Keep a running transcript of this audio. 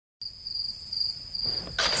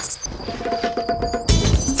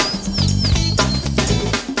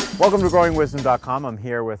Welcome to GrowingWisdom.com. I'm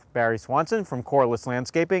here with Barry Swanson from Corliss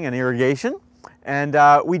Landscaping and Irrigation. And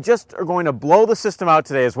we just are going to blow the system out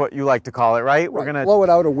today, is what you like to call it, right? We're going to blow it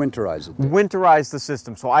out or winterize it. Winterize the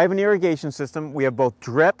system. So I have an irrigation system. We have both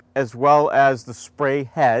drip as well as the spray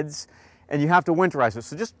heads, and you have to winterize it.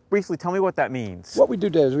 So just briefly tell me what that means. What we do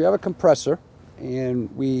is we have a compressor,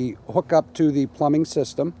 and we hook up to the plumbing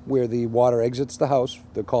system where the water exits the house.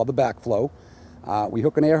 They're called the backflow. We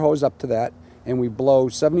hook an air hose up to that, and we blow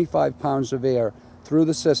 75 pounds of air through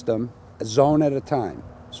the system, a zone at a time,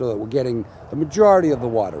 so that we're getting the majority of the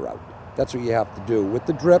water out. That's what you have to do with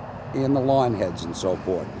the drip and the lawn heads and so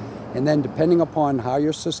forth. And then depending upon how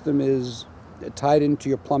your system is tied into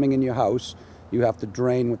your plumbing in your house, you have to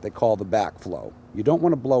drain what they call the backflow. You don't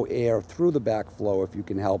want to blow air through the backflow if you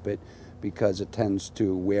can help it, because it tends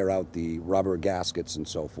to wear out the rubber gaskets and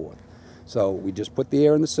so forth. So we just put the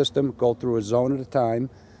air in the system, go through a zone at a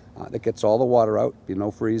time, that gets all the water out, be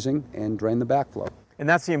no freezing, and drain the backflow. And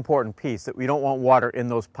that's the important piece, that we don't want water in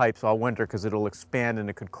those pipes all winter because it'll expand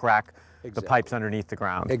and it could crack the pipes underneath the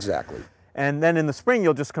ground. Exactly. And then in the spring,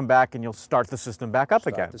 you'll just come back and you'll start the system back up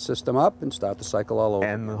again. Start the system up and start the cycle all over.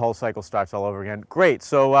 And the whole cycle starts all over again. Great.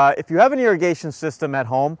 So if you have an irrigation system at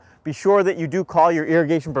home, be sure that you do call your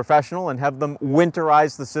irrigation professional and have them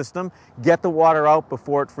winterize the system. Get the water out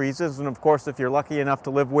before it freezes. And of course, if you're lucky enough to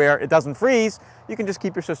live where it doesn't freeze, you can just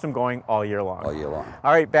keep your system going all year long. All year long.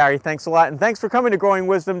 All right, Barry, thanks a lot. And thanks for coming to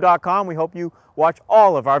GrowingWisdom.com. We hope you watch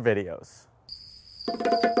all of our videos.